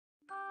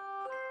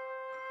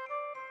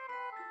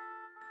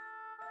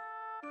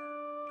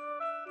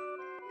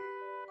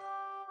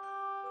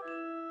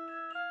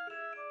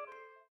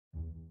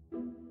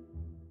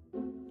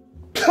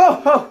Ho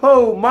ho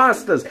ho,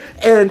 monsters,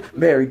 and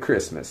Merry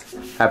Christmas.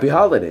 Happy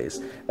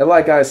holidays. And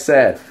like I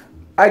said,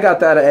 I got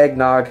that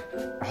eggnog,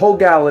 a whole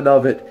gallon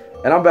of it,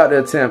 and I'm about to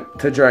attempt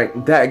to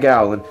drink that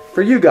gallon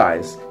for you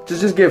guys to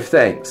just give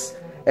thanks.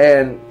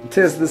 And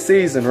 'tis the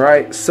season,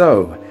 right?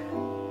 So,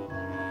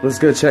 let's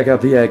go check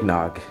out the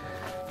eggnog.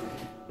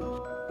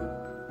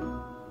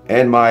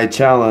 And my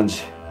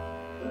challenge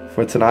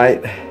for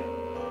tonight,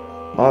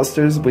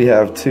 monsters, we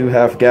have 2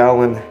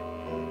 half-gallon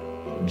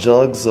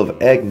jugs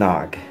of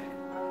eggnog.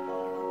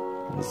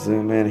 I'll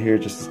zoom in here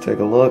just to take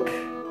a look.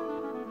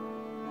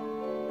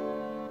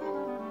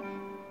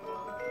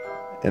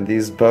 And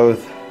these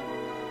both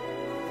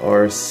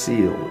are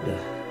sealed.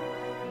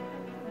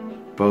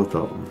 Both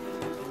of them.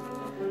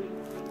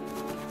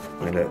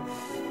 Look at that.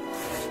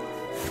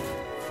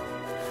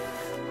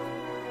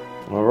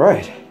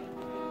 Alright.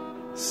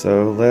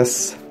 So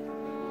let's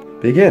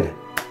begin.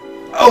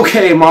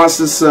 Okay,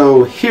 monsters,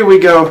 so here we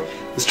go.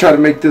 Let's try to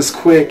make this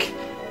quick.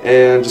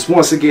 And just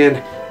once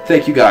again,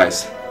 thank you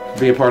guys for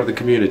being part of the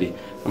community.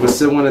 I'm going to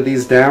sit one of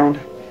these down.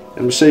 And I'm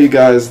going to show you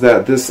guys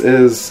that this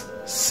is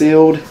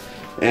sealed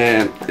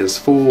and is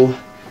full.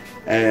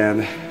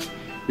 And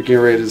we're getting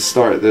ready to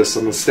start this.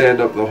 I'm going to stand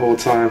up the whole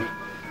time.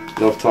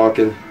 Enough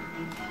talking.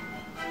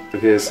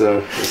 Okay, so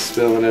it's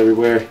spilling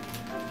everywhere.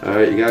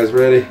 Alright, you guys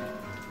ready?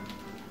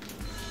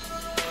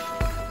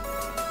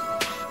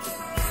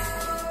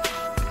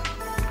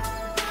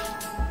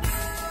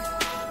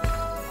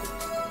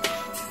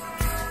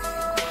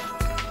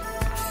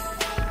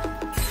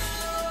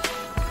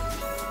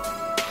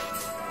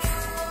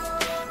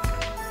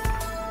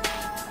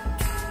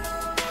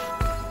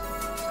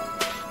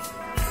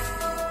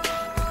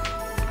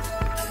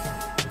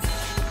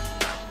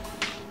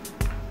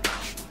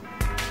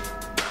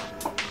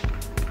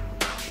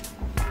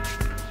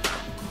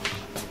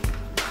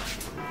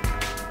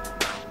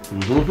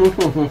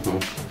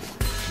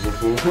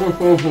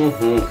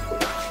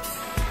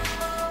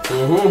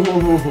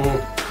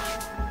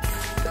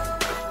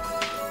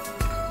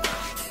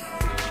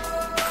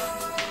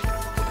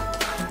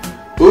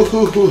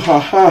 Ooh, ha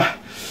ha.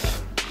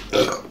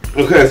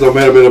 Okay, so I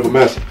made a bit of a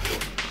mess.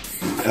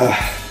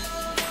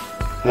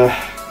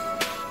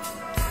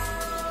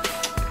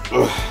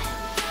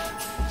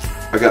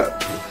 I got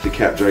the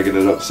cat dragging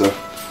it up, so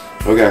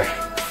okay.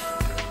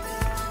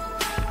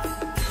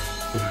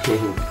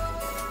 Okay.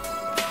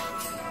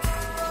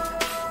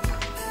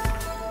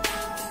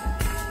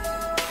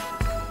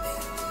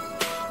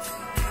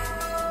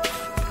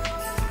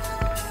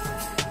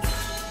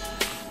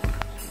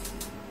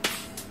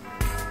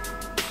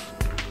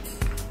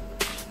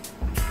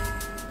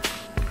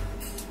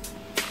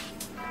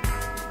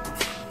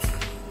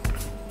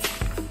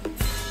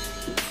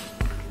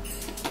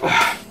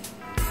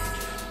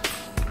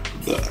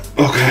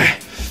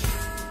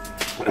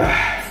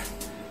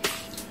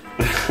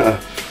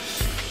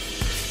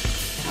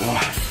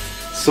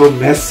 So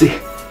messy.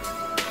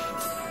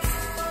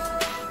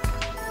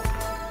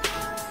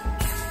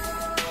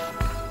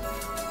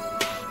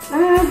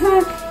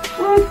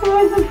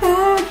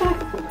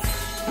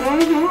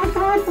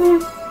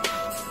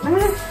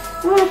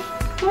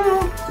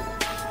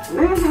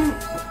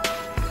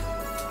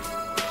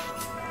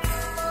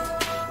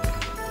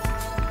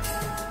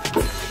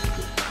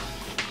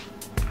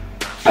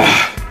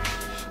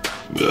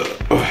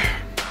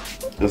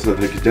 Let's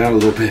take it down a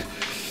little bit.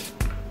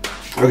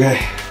 Okay.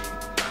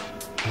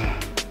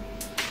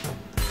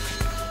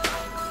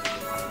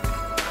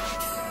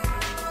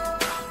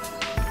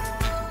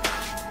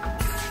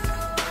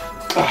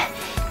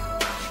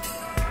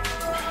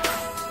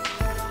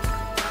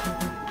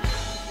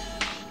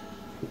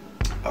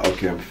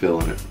 Okay, I'm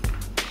feeling it.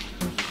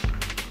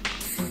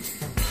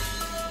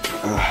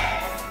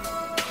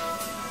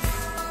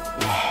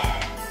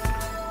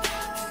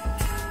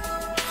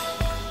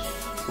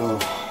 Oh.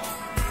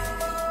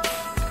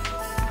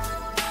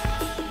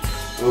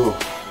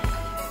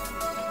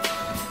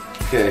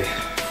 Okay. I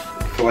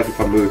feel like if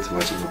I move too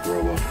much, I'm gonna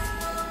throw up.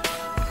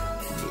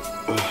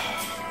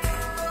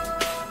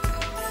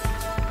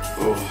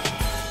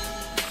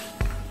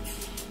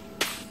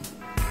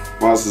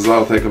 Monsters, I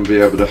don't think I'm gonna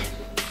be able to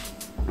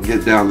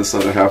get down this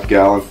other half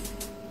gallon.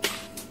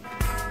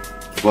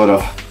 But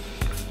oh.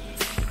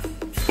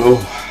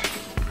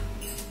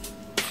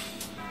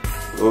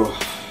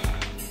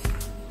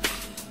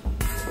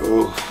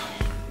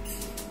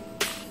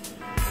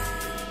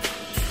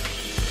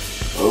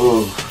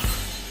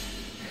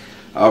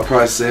 I'll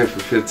probably stay for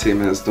 15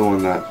 minutes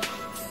doing that.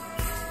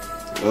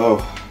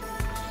 Oh.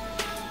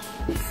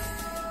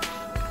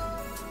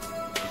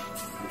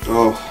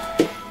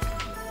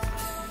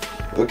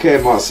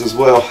 Okay, monsters,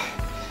 well,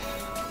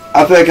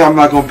 I think I'm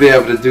not going to be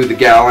able to do the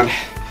gallon,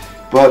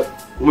 but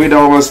we'd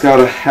almost got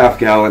a half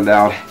gallon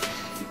down.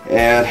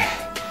 And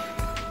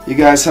you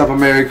guys have a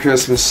Merry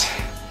Christmas.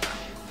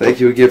 Thank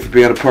you again for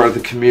being a part of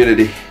the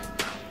community.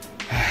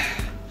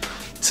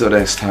 Till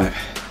next time.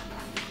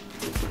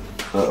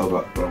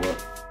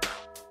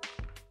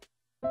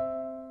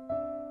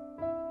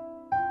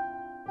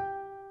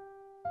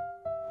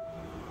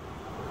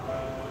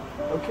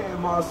 Okay,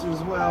 monster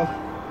as well.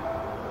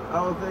 I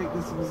don't think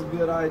this was a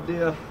good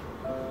idea.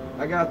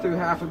 I got through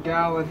half a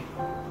gallon,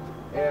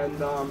 and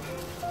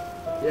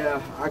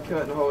yeah, I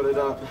couldn't hold it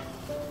up.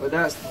 But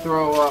that's the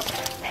throw up.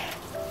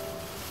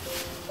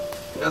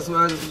 That's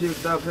what I just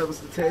puked up. It was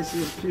the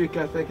tastiest puke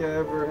I think I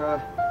ever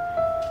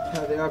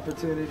had the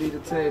opportunity to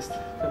taste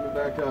coming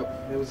back up.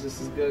 It was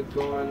just as good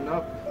going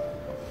up.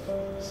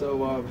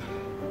 So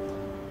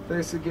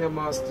thanks again,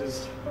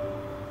 monsters.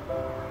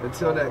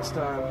 Until next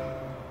time.